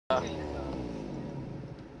Does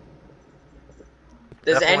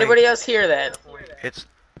Definitely. anybody else hear that? It's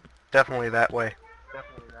definitely that way.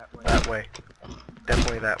 That way.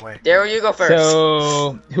 Definitely that way. Daryl, you go first.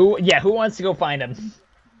 So who wants to go find him?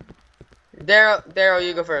 Daryl,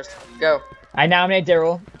 you go first. Go. I nominate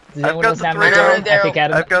Daryl. Does I've anyone got else the nominate three- Daryl? I think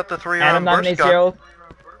Adam. I've got the 3-round Adam burst nominates gun. Daryl.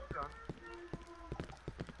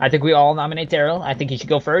 I think we all nominate Daryl. I think he should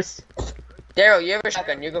go first. Daryl, you have a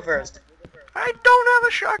shotgun. You go first. I don't have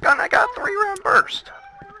a shotgun. I got 3-round burst.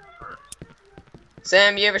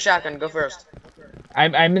 Sam, you have a shotgun. Go first.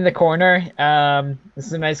 I'm in the corner. This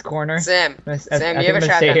is a nice corner. Sam, I Sam, think you have I'm a gonna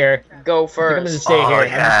shotgun. stay here. Go I think I'm gonna first. stay here. Oh I'm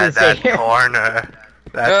yeah, just gonna that stay here. corner.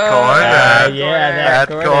 That Oh, corner. Yeah, that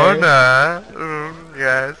corner.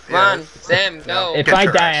 Yes, Come on, yes. Sam, go. If Get I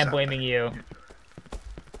your die, ass I'm up. blaming you.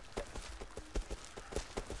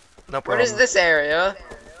 No What problem. is this area?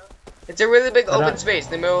 It's a really big I don't- open space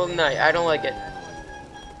in the middle of the night. I don't like it.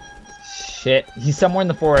 Shit, he's somewhere in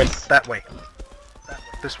the forest. That way.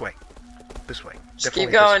 This way. This way. Just Definitely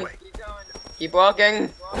keep going. This way. Keep walking.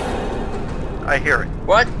 I hear it.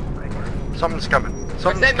 What? Something's coming. What's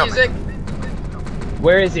Something's that coming. music?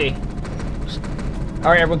 Where is he? All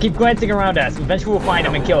right, everyone, keep glancing around us. Eventually, we'll find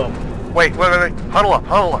him and kill him. Wait. Huddle up.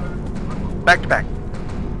 Huddle up. Back to back.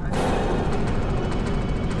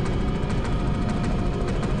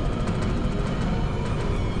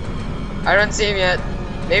 I don't see him yet.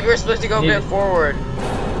 Maybe we're supposed to go a bit forward.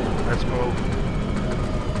 Let's move.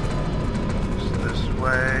 This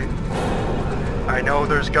way. I know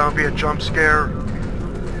there's gonna be a jump scare.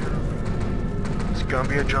 It's gonna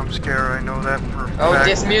be a jump scare. I know that for a Oh, fact.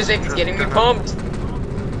 this music is Just getting me gonna- pumped.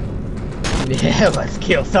 Yeah, let's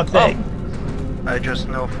kill something. I just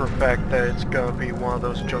know for a fact that it's gonna be one of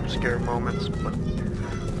those jump scare moments. But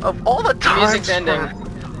of all the times, music's ending.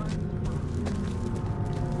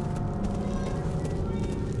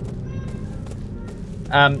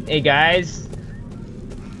 Hey guys,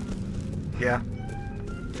 Yeah.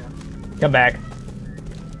 come back.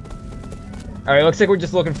 All right, looks like we're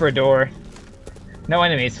just looking for a door. No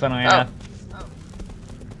enemies, funnily enough.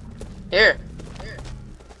 Here.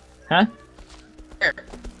 Huh? Here.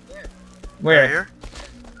 Where? Right here.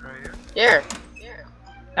 Here.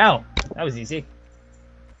 Oh, that was easy.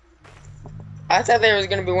 I thought there was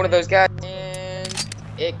gonna be one of those guys, and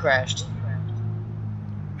it crashed.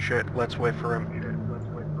 Shit. Let's wait for him.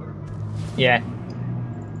 Yeah.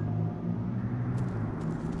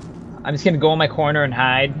 I'm just gonna go in my corner and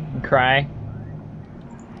hide and cry.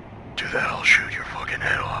 Do that, I'll shoot your fucking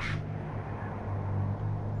head off.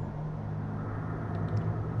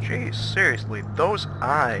 Jeez, seriously, those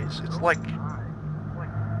eyes, it's like...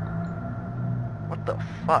 What the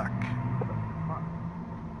fuck?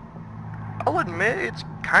 I'll admit, it's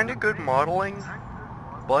kinda good modeling,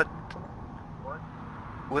 but...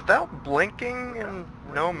 without blinking and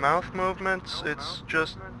no mouth movements, it's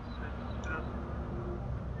just...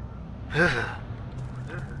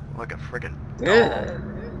 like a friggin' doll.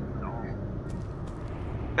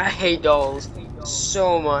 I hate dolls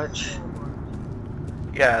so much.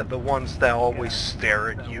 Yeah, the ones that always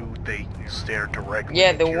stare at you, they stare directly Yeah,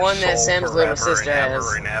 into the your one that soul Sam's little forever sister and has.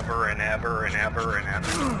 ever and ever and ever and ever and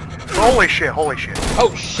ever. Holy shit, holy shit.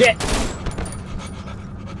 Oh shit!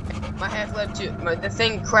 My half-life too. The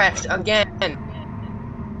thing crashed again.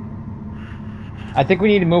 I think we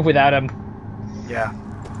need to move without him. Yeah.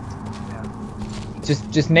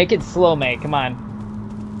 Just make it slow, mate. Come on.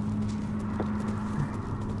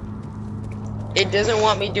 It doesn't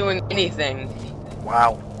want me doing anything.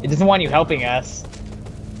 Wow. It doesn't want you helping us.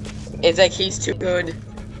 It's like he's too good.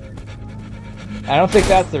 I don't think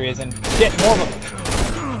that's the reason. Shit, more of them.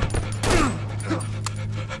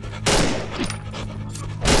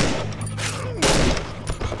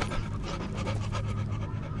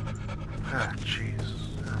 Ah, jeez.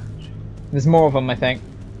 There's more of them, I think.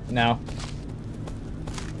 No.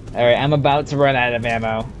 Alright, I'm about to run out of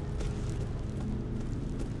ammo.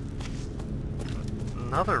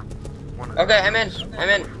 Another one of Okay, I'm in. these. I'm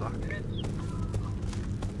in. Fuck.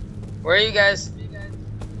 Where are you guys?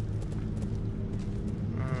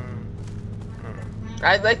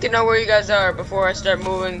 I'd like to know where you guys are before I start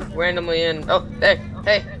moving randomly in. Oh, there.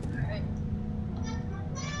 Hey.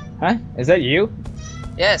 Huh? Is that you?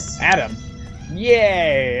 Yes. Adam.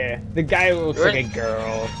 Yeah! The guy who looks Where- like a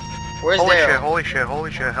girl. Where's Holy shit, Daryl? holy shit,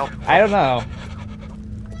 holy shit, help. I don't know.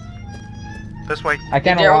 This way. I Did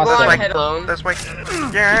kinda Daryl go lost on him. ahead alone? This way.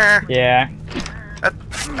 Yeah. Yeah.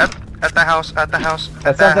 At the house, at the house, That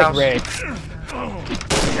at the sounds like house.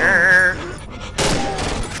 rape. Yeah.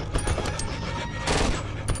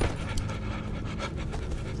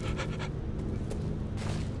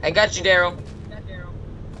 I got you, Daryl.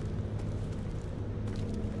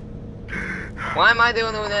 Why am I the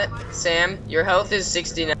only one that... Sam, your health is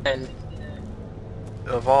 69.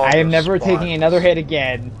 Of all I am the never spots. taking another hit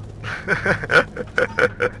again. Wait,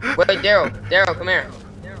 Daryl. Daryl, come here.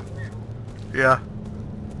 Yeah.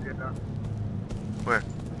 Where?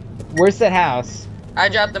 Where's that house? I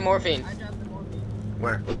dropped the morphine.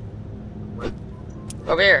 Where?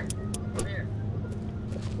 Over here.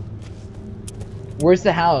 Where's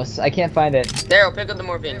the house? I can't find it. Daryl, pick up the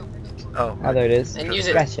morphine. Oh. Oh, there it is. And use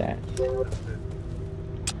it. Gotcha.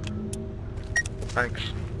 Thanks.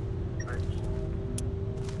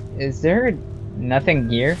 Is there nothing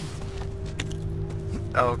here?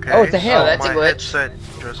 Okay. Oh, it's a hill. Oh, that's a my glitch. headset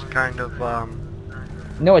just kind of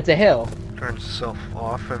No, it's a hill. turns itself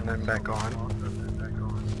off and then back on.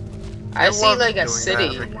 I It see wasn't like a doing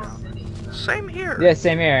city. that again. Same here. Yeah,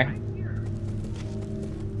 same here.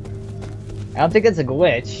 I don't think it's a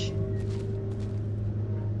glitch.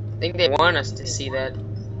 I think they want us to see that.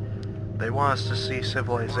 They want us to see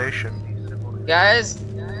civilization. Guys,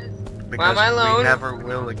 Because am I alone? we never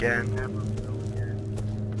will again.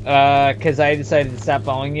 Cause I decided to stop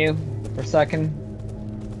following you for a second.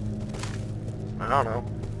 I don't know.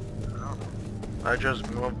 I just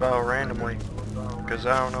move about randomly. Because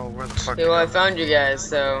I don't know where the fuck okay, to well, I go. found you guys,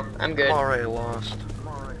 so I'm good. I'm already lost.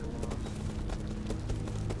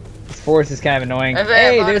 This forest is kind of annoying. Hey,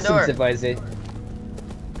 Hey, I found there's a some door. civilization.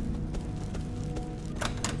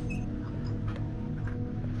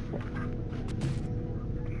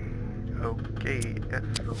 Okay.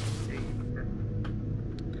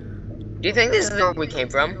 Do you think this is where we came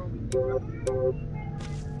from?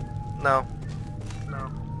 No.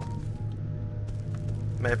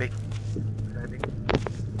 Maybe.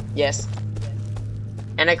 Yes.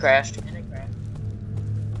 And I crashed.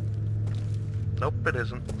 Nope, it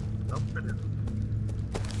isn't.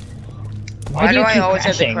 Why do you I keep always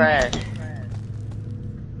have to crashing? crash?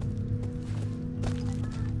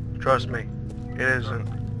 Trust me, it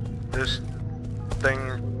isn't. This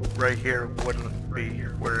thing right here wouldn't be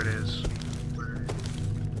where it is.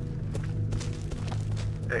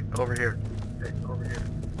 Hey, over here.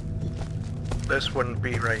 This wouldn't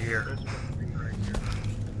be right here.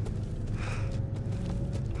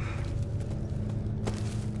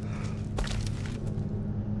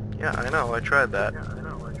 Yeah, I know, I tried that.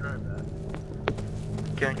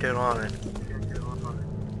 Can't get on it.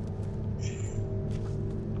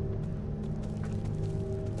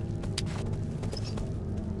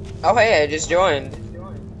 Oh hey, I just joined.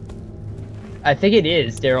 I think it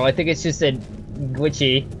is, Daryl. I think it's just a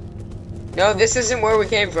glitchy. No, this isn't where we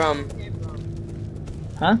came from.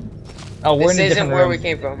 Huh? Oh, we're This in a isn't different where room. we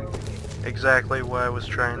came from. Exactly what I was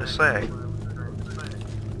trying to say.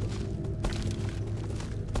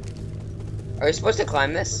 Are we supposed to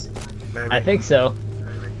climb this? Maybe. I think so.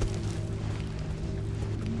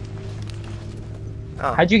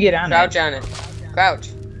 Oh, How'd you get on Crouch it? on it. Crouch.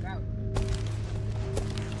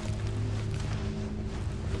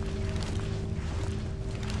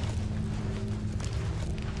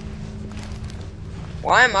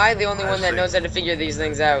 Why am I the only I one that see. knows how to figure these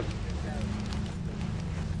things out?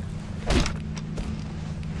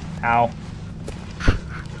 Ow.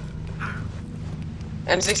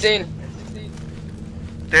 M16.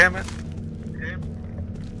 damn it.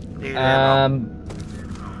 Need ammo.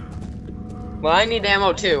 Well, I need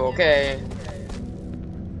ammo too, okay.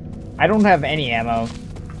 I don't have any ammo.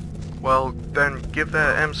 Well, then give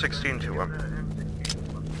that M16 to him.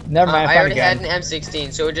 Never mind, I I found a already had gun. an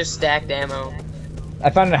M16, so it just stacked ammo. I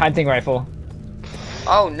found a hunting rifle.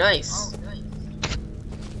 Oh, nice.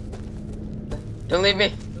 Don't leave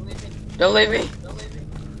me. Don't leave me.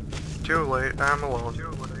 Too late, I'm alone.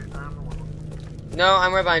 No,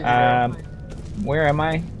 I'm right behind you. Daryl. Where am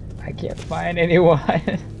I? I can't find anyone.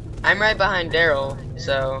 I'm right behind Daryl,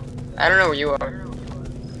 so I don't know where you are.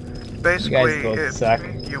 Basically, both if suck.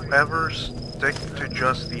 you ever stick to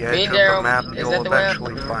just the Me edge and of the Daryl, map, is you'll that the way out?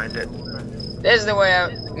 eventually find it. This is the way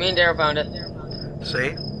out. Me and Daryl found it.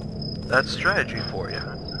 See? That's strategy for you.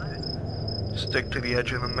 Stick to the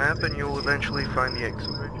edge of the map and you'll eventually find the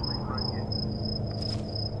exit.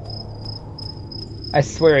 I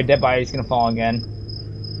swear a dead body's gonna fall again.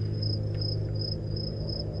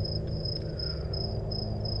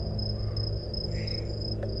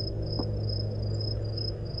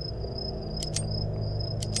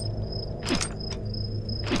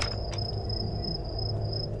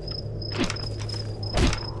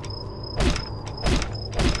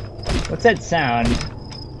 What's that sound?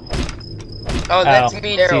 Oh, that's Oh,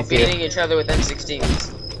 me and Daryl it's easier. beating each other with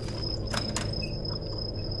M16s.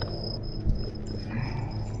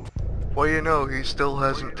 Well, you know, he still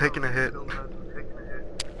hasn't taken a hit.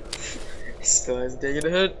 Still hasn't taken a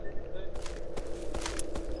hit.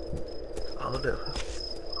 Oh no.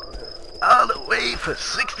 All the way for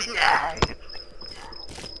 69.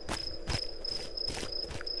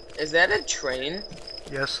 Is that a train?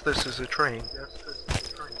 Yes, this is a train.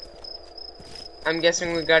 I'm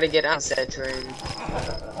guessing we gotta get on said train.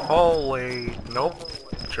 Holy, nope.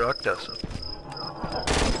 Chuck doesn't.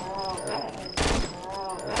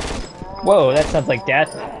 Whoa, that sounds like death.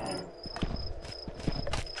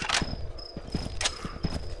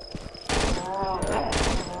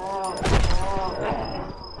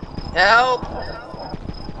 Help!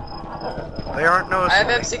 They aren't I noticing have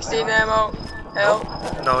me. M16 ammo. Help!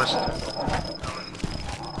 Noticed.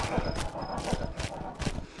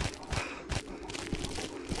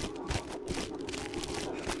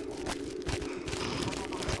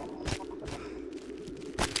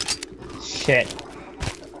 Shit.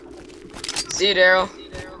 See you, Daryl.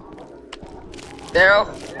 Daryl,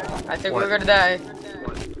 I think What? we're gonna die.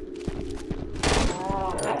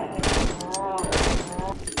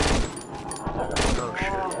 Oh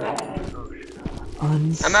shit. Oh shit.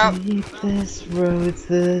 On I'm out. sleepless roads,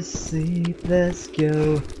 the sleepless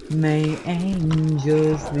go. May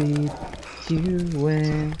angels lead you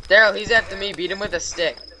where. Daryl, he's after me. Beat him with a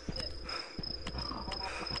stick.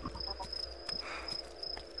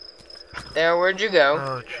 Daryl, where'd you go?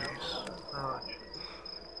 Oh jeez. Oh jeez.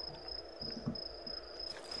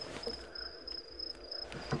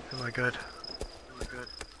 Am I good? Am I good?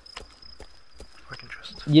 I can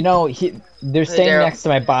just... You know, they're staying Daryl. next to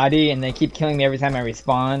my body and they keep killing me every time I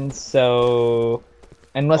respawn, so...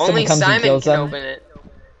 Unless Only someone comes and Simon kills can them. open it.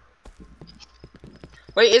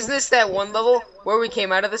 Wait, isn't this that one level where we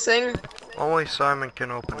came out of this thing? Only Simon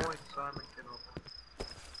can open it.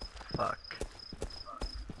 Fuck.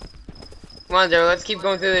 Come on, Daryl, let's keep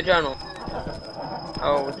going through the tunnel.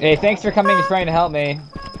 Oh, Hey, thanks for coming and trying to help me.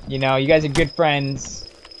 You know, you guys are good friends.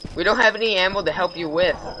 we don't have any ammo to help you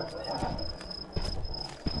with.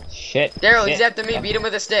 Shit. Daryl, shit. he's after me. Beat him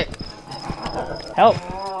with a stick. Help!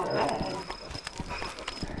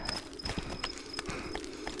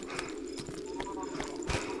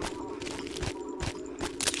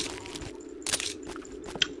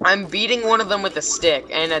 I'm beating one of them with a stick,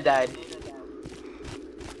 and I died.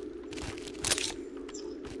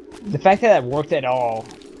 The fact that that worked at all,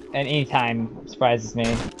 at any time, surprises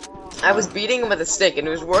me. I was beating him with a stick, and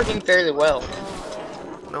it was working fairly well.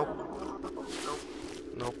 Nope.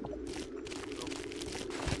 Nope.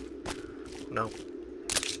 Nope.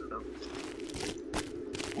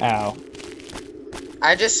 Ow.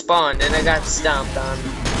 I just spawned, and I got stomped on.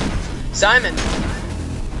 Simon!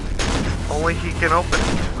 Only he can open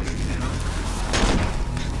it.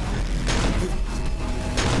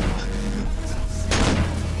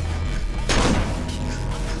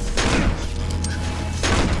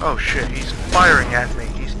 Oh shit, he's firing at me.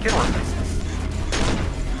 He's killing me.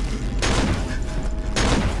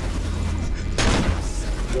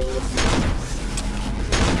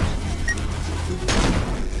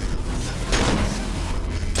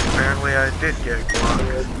 Apparently I did get a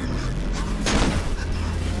Glock.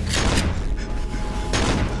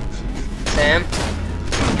 Sam?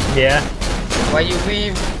 Yeah? Why you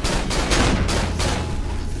leave?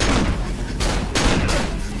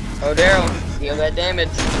 Oh, Daryl, deal that damage.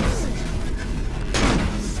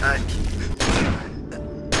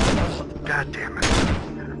 God damn it.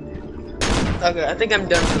 Okay, I think I'm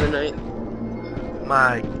done for the night.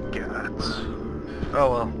 My God.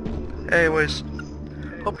 Oh well. Anyways,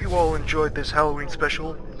 hope you all enjoyed this Halloween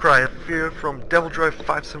special. Cry of Fear from Devil Drive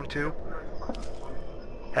 572.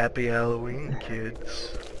 Happy Halloween,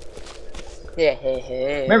 kids. Yeah, hey,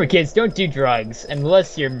 hey. Remember kids, don't do drugs,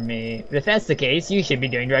 unless you're me. But if that's the case, you should be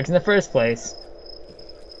doing drugs in the first place.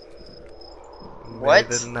 What?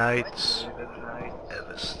 May the nights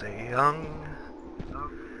ever stay young,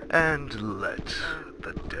 and let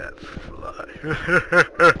the death fly.